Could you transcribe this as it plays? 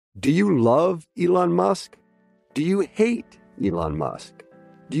Do you love Elon Musk? Do you hate Elon Musk?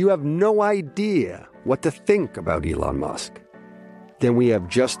 Do you have no idea what to think about Elon Musk? Then we have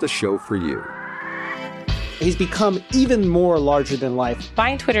just the show for you. He's become even more larger than life.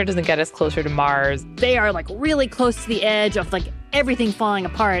 Buying Twitter doesn't get us closer to Mars. They are like really close to the edge of like everything falling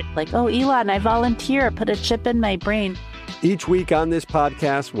apart. Like, oh, Elon, I volunteer. Put a chip in my brain. Each week on this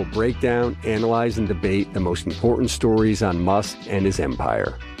podcast, we'll break down, analyze, and debate the most important stories on Musk and his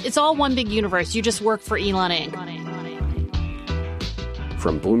empire. It's all one big universe. You just work for Elon Inc.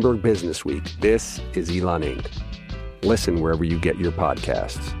 From Bloomberg Business Week, this is Elon Inc. Listen wherever you get your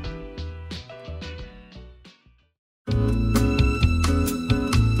podcasts.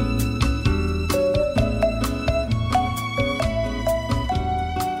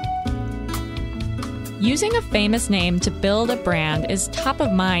 Using a famous name to build a brand is top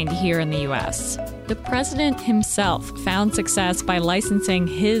of mind here in the U.S. The president himself found success by licensing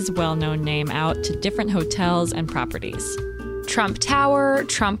his well-known name out to different hotels and properties. Trump Tower,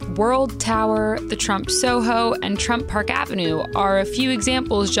 Trump World Tower, the Trump Soho, and Trump Park Avenue are a few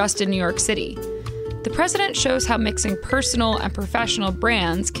examples just in New York City. The president shows how mixing personal and professional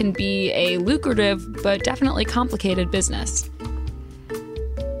brands can be a lucrative but definitely complicated business.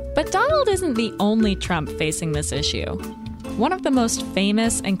 But Donald isn't the only Trump facing this issue. One of the most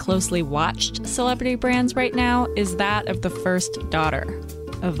famous and closely watched celebrity brands right now is that of the first daughter,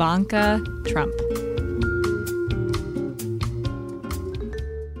 Ivanka Trump.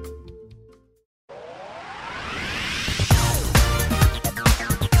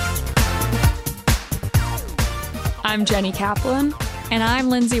 I'm Jenny Kaplan. And I'm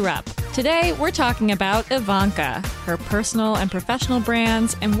Lindsay Rupp. Today, we're talking about Ivanka, her personal and professional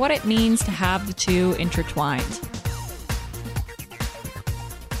brands, and what it means to have the two intertwined.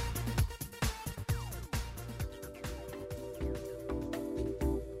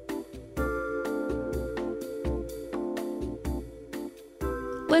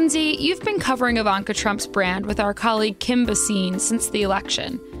 Lindsay, you've been covering Ivanka Trump's brand with our colleague Kim Basine since the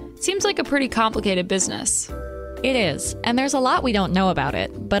election. Seems like a pretty complicated business. It is, and there's a lot we don't know about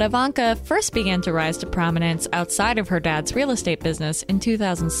it, but Ivanka first began to rise to prominence outside of her dad's real estate business in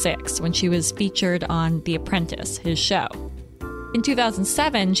 2006 when she was featured on The Apprentice, his show. In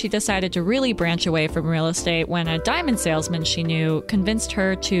 2007, she decided to really branch away from real estate when a diamond salesman she knew convinced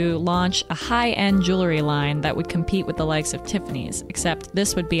her to launch a high-end jewelry line that would compete with the likes of Tiffany's, except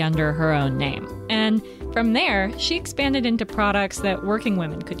this would be under her own name. And from there, she expanded into products that working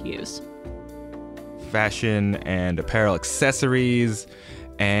women could use. Fashion and apparel accessories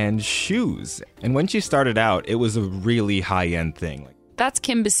and shoes. And when she started out, it was a really high-end thing. That's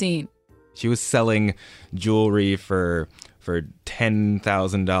Kim Basine. She was selling jewelry for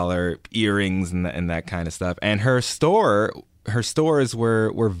 $10,000 earrings and that kind of stuff. And her stores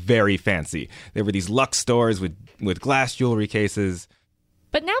were very fancy. They were these luxe stores with glass jewelry cases.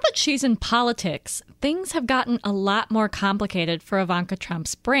 But now that she's in politics, things have gotten a lot more complicated for Ivanka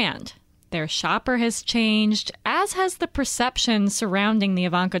Trump's brand. Their shopper has changed, as has the perception surrounding the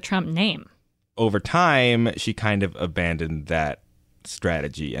Ivanka Trump name. Over time, she kind of abandoned that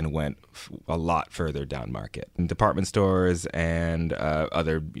strategy and went a lot further down market in department stores and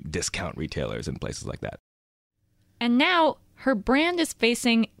other discount retailers and places like that. And now her brand is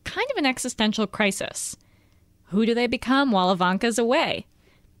facing kind of an existential crisis. Who do they become while Ivanka's away?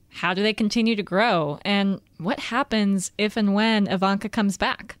 How do they continue to grow? And what happens if and when Ivanka comes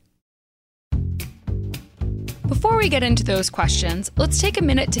back? Before we get into those questions, let's take a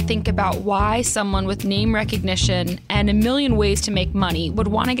minute to think about why someone with name recognition and a million ways to make money would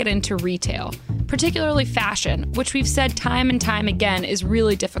want to get into retail, particularly fashion, which we've said time and time again is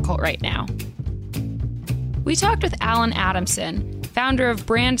really difficult right now. We talked with Alan Adamson, founder of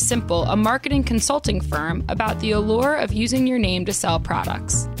Brand Simple, a marketing consulting firm, about the allure of using your name to sell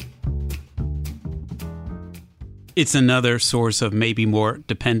products. It's another source of maybe more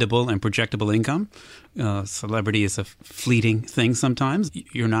dependable and projectable income. Celebrity is a fleeting thing sometimes.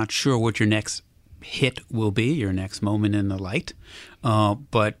 You're not sure what your next hit will be, your next moment in the light.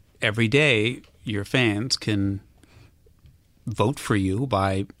 But every day, your fans can vote for you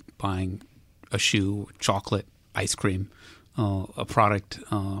by buying a shoe, chocolate, ice cream, a product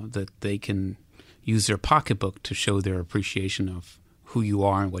that they can use their pocketbook to show their appreciation of who you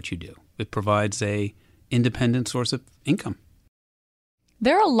are and what you do. It provides a independent source of income.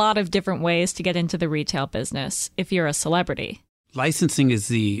 There are a lot of different ways to get into the retail business if you're a celebrity. Licensing is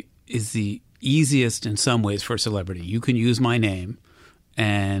the easiest in some ways for a celebrity. You can use my name,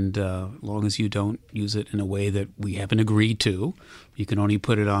 and as long as you don't use it in a way that we haven't agreed to, you can only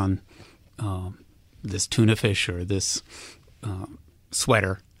put it on this tuna fish or this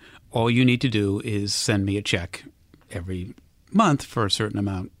sweater. all you need to do is send me a check every month for a certain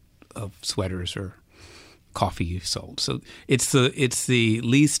amount of sweaters or coffee you sold. So it's the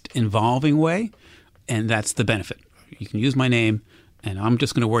least involving way, and that's the benefit. You can use my name, and I'm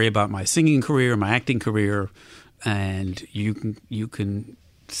just going to worry about my singing career, my acting career, and you can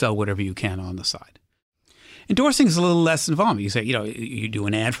sell whatever you can on the side. Endorsing is a little less involving. You say, you do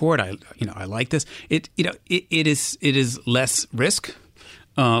an ad for it. I like this. It is less risk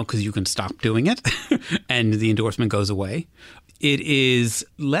because you can stop doing it, and the endorsement goes away. It is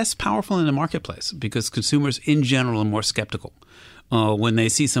less powerful in the marketplace because consumers in general are more skeptical when they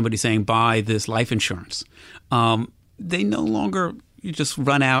see somebody saying buy this life insurance. They no longer just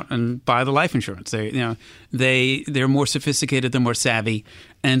run out and buy the life insurance. They're more sophisticated, they're more savvy,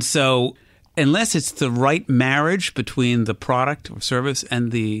 and so unless it's the right marriage between the product or service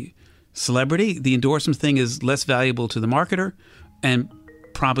and the celebrity, the endorsement thing is less valuable to the marketer and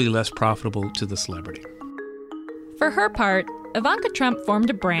probably less profitable to the celebrity. For her part, Ivanka Trump formed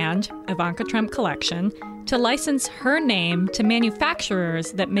a brand, Ivanka Trump Collection, to license her name to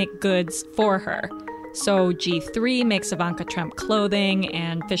manufacturers that make goods for her. So G3 makes Ivanka Trump clothing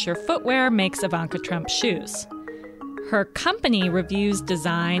and Fisher Footwear makes Ivanka Trump shoes. Her company reviews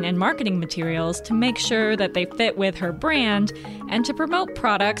design and marketing materials to make sure that they fit with her brand and to promote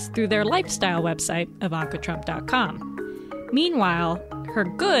products through their lifestyle website, IvankaTrump.com. Meanwhile, her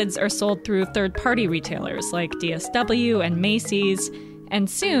goods are sold through third-party retailers like DSW and Macy's, and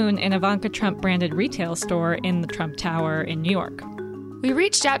soon an Ivanka Trump-branded retail store in the Trump Tower in New York. We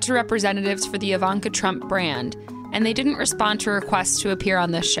reached out to representatives for the Ivanka Trump brand, and they didn't respond to requests to appear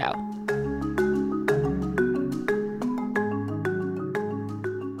on this show.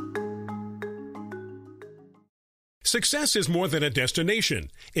 Success is more than a destination.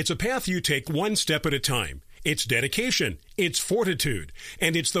 It's a path you take one step at a time. It's dedication, it's fortitude,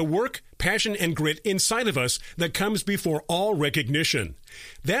 and it's the work, passion, and grit inside of us that comes before all recognition.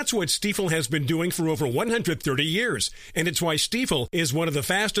 That's what Stifel has been doing for over 130 years, and it's why Stifel is one of the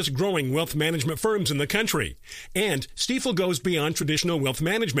fastest growing wealth management firms in the country. And Stifel goes beyond traditional wealth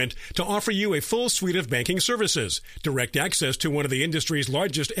management to offer you a full suite of banking services, direct access to one of the industry's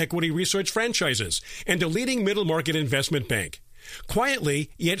largest equity research franchises, and a leading middle market investment bank. Quietly,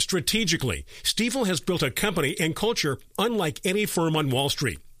 yet strategically, Stifel has built a company and culture unlike any firm on Wall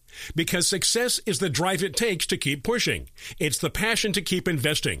Street. Because success is the drive it takes to keep pushing. It's the passion to keep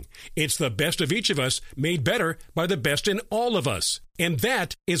investing. It's the best of each of us made better by the best in all of us. And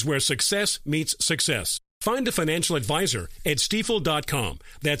that is where success meets success. Find a financial advisor at Stifel.com.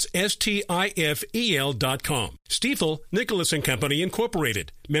 That's Stifel.com. Stifel, Nicholas & Company,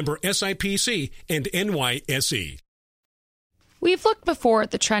 Incorporated. Member SIPC and NYSE. We've looked before at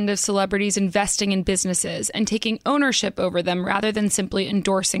the trend of celebrities investing in businesses and taking ownership over them rather than simply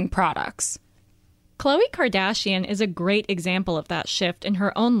endorsing products. Khloe Kardashian is a great example of that shift in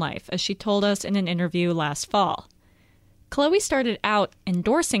her own life, as she told us in an interview last fall. Khloe started out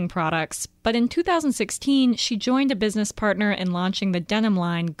endorsing products, but in 2016, she joined a business partner in launching the denim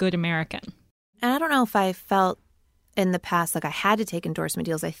line Good American. And I don't know if I felt in the past like I had to take endorsement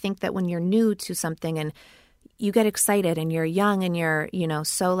deals. I think that when you're new to something and you get excited and you're young and you're,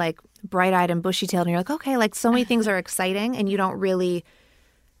 so like bright-eyed and bushy-tailed and you're like, okay, like so many things are exciting and you don't really,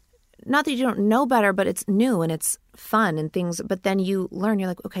 not that you don't know better, but it's new and it's fun and things. But then you learn, you're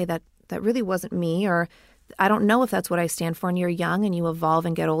like, okay, that really wasn't me, or I don't know if that's what I stand for. And you're young and you evolve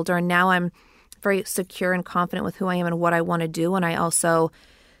and get older. And now I'm very secure and confident with who I am and what I want to do. And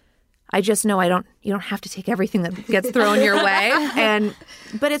I just know you don't have to take everything that gets thrown your way.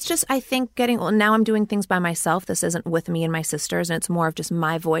 But it's just, I think now I'm doing things by myself. This isn't with me and my sisters, and it's more of just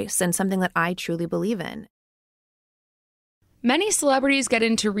my voice and something that I truly believe in. Many celebrities get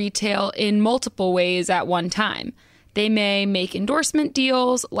into retail in multiple ways at one time. They may make endorsement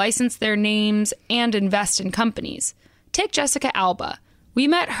deals, license their names, and invest in companies. Take Jessica Alba. We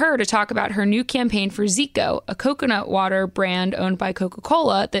met her to talk about her new campaign for Zico, a coconut water brand owned by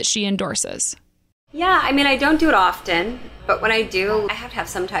Coca-Cola that she endorses. Yeah, I don't do it often, but when I do, I have to have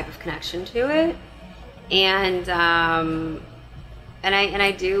some type of connection to it. And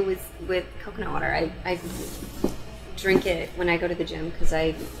I do with coconut water. I drink it when I go to the gym because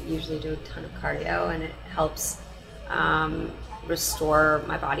I usually do a ton of cardio, and it helps restore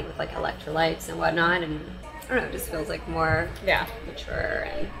my body with like electrolytes and whatnot. And I don't know, it just feels like more mature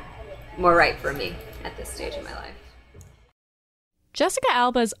and more right for me at this stage in my life. Jessica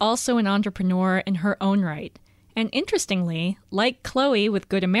Alba is also an entrepreneur in her own right. And interestingly, like Khloe with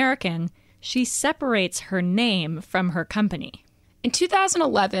Good American, she separates her name from her company. In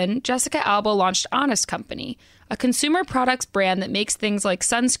 2011, Jessica Alba launched Honest Company, a consumer products brand that makes things like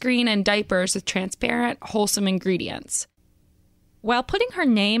sunscreen and diapers with transparent, wholesome ingredients. While putting her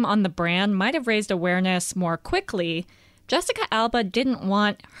name on the brand might have raised awareness more quickly, Jessica Alba didn't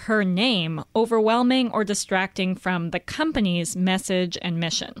want her name overwhelming or distracting from the company's message and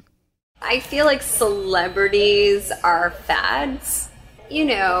mission. I feel like celebrities are fads. You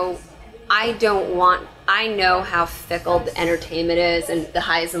know, I know how fickle the entertainment is and the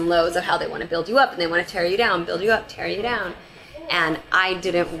highs and lows of how they want to build you up and they want to tear you down, build you up, tear you down. And I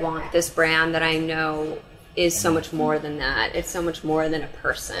didn't want this brand that I know is so much more than that. It's so much more than a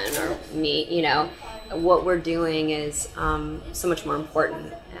person or me, you know. What we're doing is so much more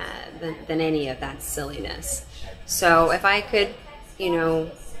important than any of that silliness. So if I could, you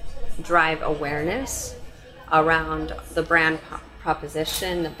know, drive awareness around the brand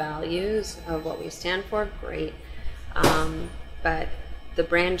proposition, the values of what we stand for, great. But the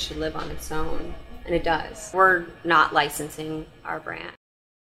brand should live on its own, and it does. We're not licensing our brand.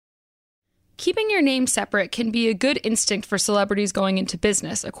 Keeping your name separate can be a good instinct for celebrities going into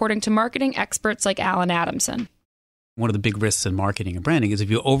business, according to marketing experts like Alan Adamson. One of the big risks in marketing and branding is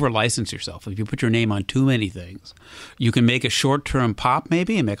if you over-license yourself, if you put your name on too many things, you can make a short-term pop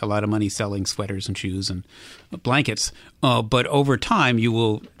maybe and make a lot of money selling sweaters and shoes and blankets. But over time, you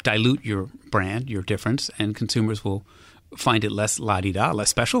will dilute your brand, your difference, and consumers will find it less la-di-da, less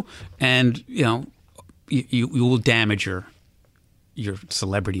special. And, you know, you will damage your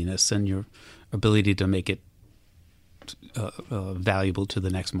celebrityness and your ability to make it valuable to the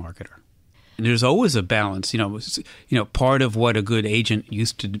next marketer. And there's always a balance. You know, part of what a good agent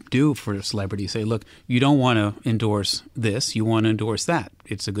used to do for a celebrity, say, look, you don't want to endorse this, you want to endorse that.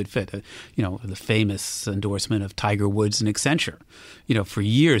 It's a good fit. You know, the famous endorsement of Tiger Woods and Accenture. You know, for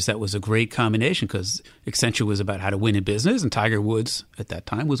years that was a great combination because Accenture was about how to win in business, and Tiger Woods at that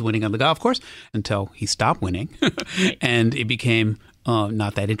time was winning on the golf course until he stopped winning, and it became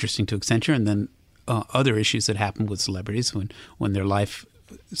not that interesting to Accenture. And then other issues that happen with celebrities when their life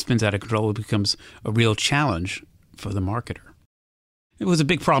spins out of control, it becomes a real challenge for the marketer. It was a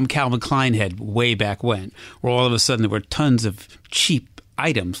big problem Calvin Klein had way back when, where all of a sudden there were tons of cheap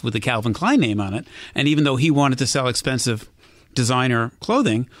items with the Calvin Klein name on it. And even though he wanted to sell expensive designer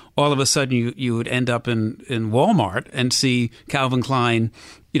clothing, all of a sudden you would end up in Walmart and see Calvin Klein,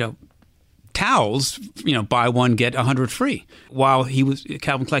 you know, towels, you know, buy one, get 100 free. While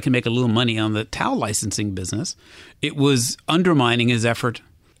Calvin Klein can make a little money on the towel licensing business, it was undermining his effort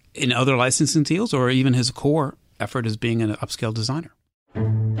in other licensing deals or even his core effort as being an upscale designer.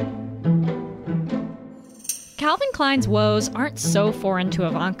 Calvin Klein's woes aren't so foreign to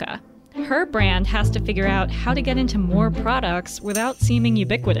Ivanka. Her brand has to figure out how to get into more products without seeming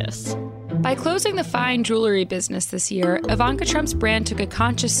ubiquitous. By closing the fine jewelry business this year, Ivanka Trump's brand took a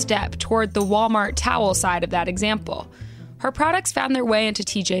conscious step toward the Walmart towel side of that example. Her products found their way into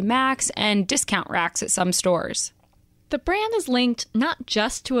TJ Maxx and discount racks at some stores. The brand is linked not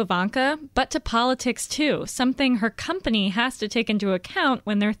just to Ivanka, but to politics too, something her company has to take into account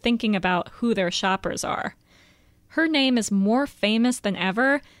when they're thinking about who their shoppers are. Her name is more famous than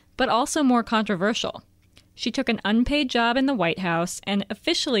ever, but also more controversial. She took an unpaid job in the White House and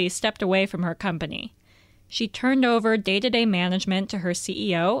officially stepped away from her company. She turned over day-to-day management to her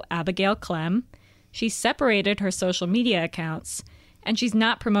CEO, Abigail Clem. She separated her social media accounts, and she's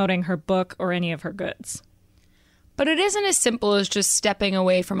not promoting her book or any of her goods. But it isn't as simple as just stepping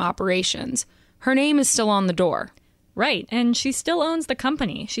away from operations. Her name is still on the door. Right, and she still owns the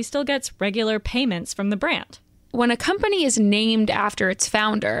company. She still gets regular payments from the brand. When a company is named after its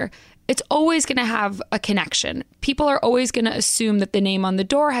founder, it's always going to have a connection. People are always going to assume that the name on the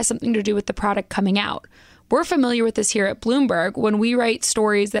door has something to do with the product coming out. We're familiar with this here at Bloomberg. When we write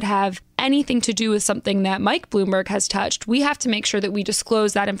stories that have anything to do with something that Mike Bloomberg has touched, we have to make sure that we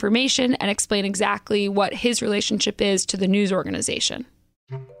disclose that information and explain exactly what his relationship is to the news organization.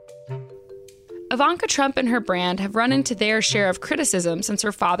 Ivanka Trump and her brand have run into their share of criticism since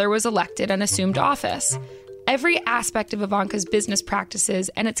her father was elected and assumed office. Every aspect of Ivanka's business practices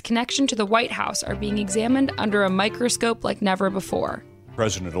and its connection to the White House are being examined under a microscope like never before.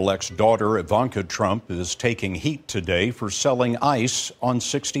 President-elect's daughter, Ivanka Trump, is taking heat today for selling ice on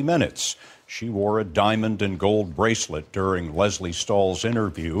 60 Minutes. She wore a diamond and gold bracelet during Leslie Stahl's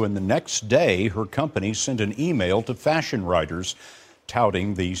interview, and the next day, her company sent an email to fashion writers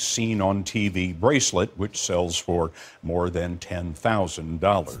touting the Seen on TV bracelet, which sells for more than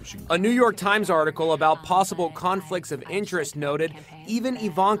 $10,000. A New York Times article about possible conflicts of interest noted even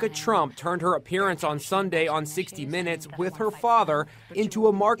Ivanka Trump turned her appearance on Sunday on 60 Minutes with her father into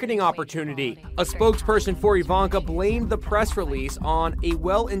a marketing opportunity. A spokesperson for Ivanka blamed the press release on a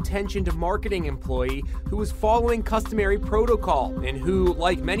well-intentioned marketing employee who was following customary protocol and who,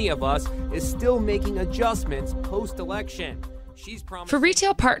 like many of us, is still making adjustments post-election. For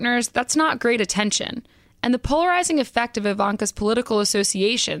retail partners, that's not great attention. And the polarizing effect of Ivanka's political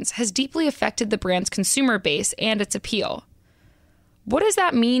associations has deeply affected the brand's consumer base and its appeal. What does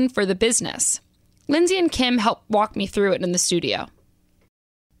that mean for the business? Lindsay and Kim helped walk me through it in the studio.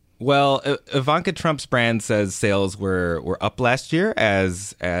 Well, Ivanka Trump's brand says sales were up last year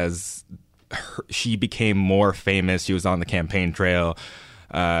as she became more famous. She was on the campaign trail.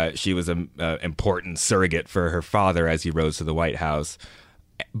 She was an important surrogate for her father as he rose to the White House.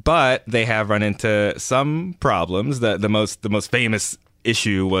 But they have run into some problems. The most famous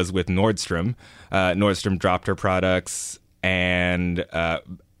issue was with Nordstrom. Nordstrom dropped her products, and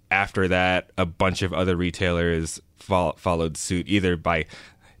after that, a bunch of other retailers followed suit, either by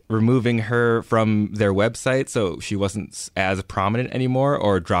removing her from their website so she wasn't as prominent anymore,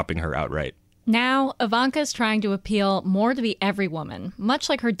 or dropping her outright. Now, Ivanka's trying to appeal more to the every woman, much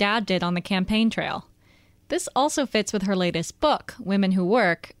like her dad did on the campaign trail. This also fits with her latest book, Women Who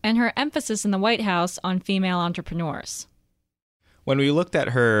Work, and her emphasis in the White House on female entrepreneurs. When we looked at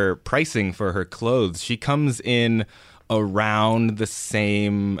her pricing for her clothes, she comes in around the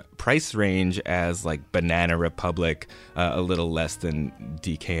same price range as like Banana Republic, a little less than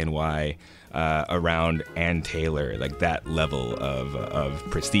DKNY, around Ann Taylor, like that level of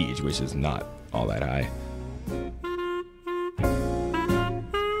prestige, which is not all that high.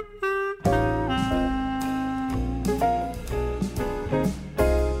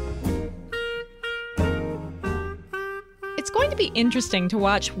 It's going to be interesting to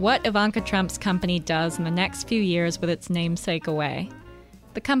watch what Ivanka Trump's company does in the next few years with its namesake away.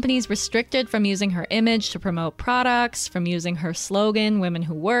 The company's restricted from using her image to promote products, from using her slogan, Women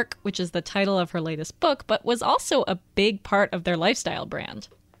Who Work, which is the title of her latest book, but was also a big part of their lifestyle brand.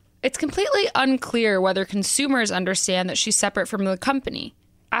 It's completely unclear whether consumers understand that she's separate from the company.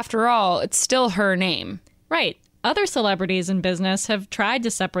 After all, it's still her name. Right. Other celebrities in business have tried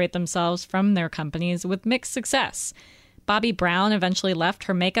to separate themselves from their companies with mixed success. Bobbi Brown eventually left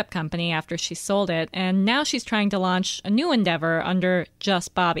her makeup company after she sold it, and now she's trying to launch a new endeavor under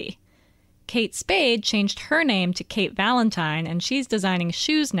just Bobbi. Kate Spade changed her name to Kate Valentine, and she's designing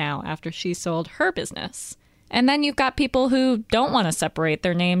shoes now after she sold her business. And then you've got people who don't want to separate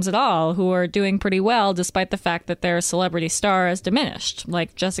their names at all, who are doing pretty well despite the fact that their celebrity star has diminished,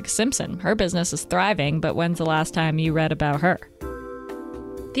 like Jessica Simpson. Her business is thriving, but when's the last time you read about her?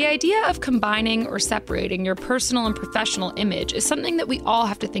 The idea of combining or separating your personal and professional image is something that we all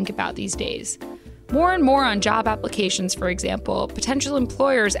have to think about these days. More and more on job applications, for example, potential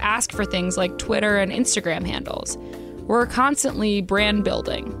employers ask for things like Twitter and Instagram handles. We're constantly brand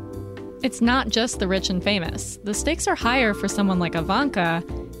building. It's not just the rich and famous. The stakes are higher for someone like Ivanka,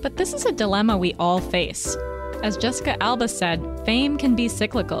 but this is a dilemma we all face. As Jessica Alba said, fame can be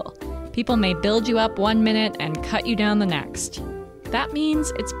cyclical. People may build you up one minute and cut you down the next. That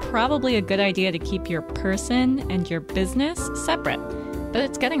means it's probably a good idea to keep your person and your business separate, but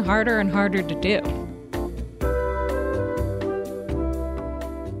it's getting harder and harder to do.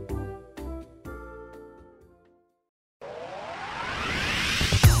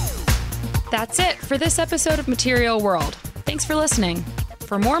 That's it for this episode of Material World. Thanks for listening.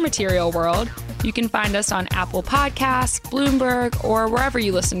 For more Material World, you can find us on Apple Podcasts, Bloomberg, or wherever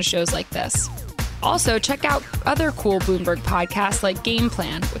you listen to shows like this. Also, check out other cool Bloomberg podcasts like Game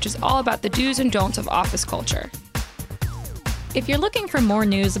Plan, which is all about the do's and don'ts of office culture. If you're looking for more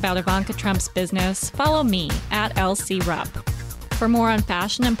news about Ivanka Trump's business, follow me at LC Rupp. For more on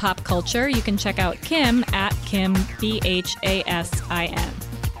fashion and pop culture, you can check out Kim at Kim BHASIN.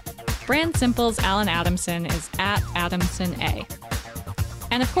 Brand Simple's Alan Adamson is at Adamson A.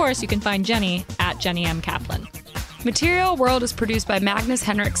 And of course, you can find Jenny at Jenny M. Kaplan. Material World is produced by Magnus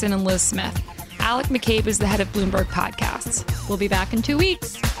Henriksen and Liz Smith. Alec McCabe is the head of Bloomberg Podcasts. We'll be back in 2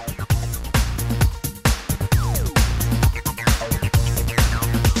 weeks. Do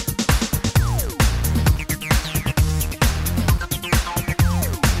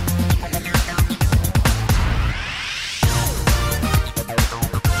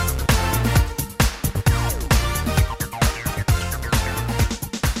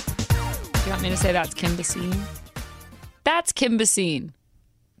you want me to say that's Kim Basine? That's Kim Basine.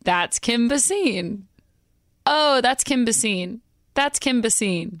 That's Kim Basine. Oh, that's Kim Basine. That's Kim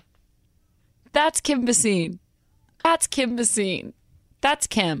Basine. That's Kim Basine. That's Kim Basine. That's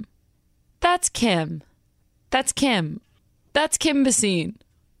Kim. That's Kim. That's Kim. That's Kim Basine.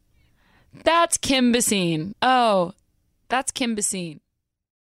 That's Kim Basine. Oh, that's Kim Basine.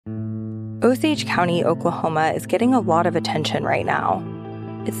 Osage County, Oklahoma is getting a lot of attention right now.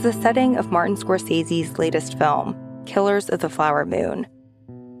 It's the setting of Martin Scorsese's latest film, Killers of the Flower Moon.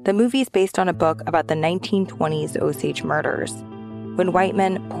 The movie's based on a book about the 1920s Osage murders, when white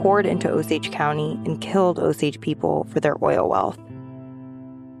men poured into Osage County and killed Osage people for their oil wealth.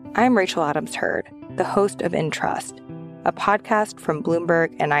 I'm Rachel Adams Heard, the host of In Trust, a podcast from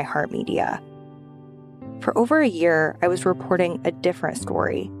Bloomberg and iHeartMedia. For over a year, I was reporting a different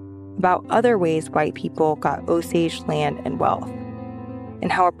story about other ways white people got Osage land and wealth,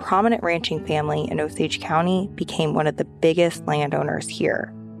 and how a prominent ranching family in Osage County became one of the biggest landowners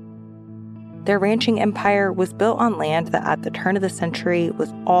here. Their ranching empire was built on land that at the turn of the century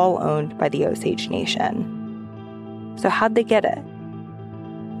was all owned by the Osage Nation. So how'd they get it?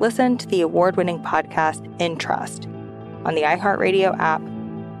 Listen to the award-winning podcast In Trust on the iHeartRadio app,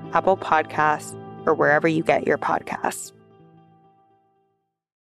 Apple Podcasts, or wherever you get your podcasts.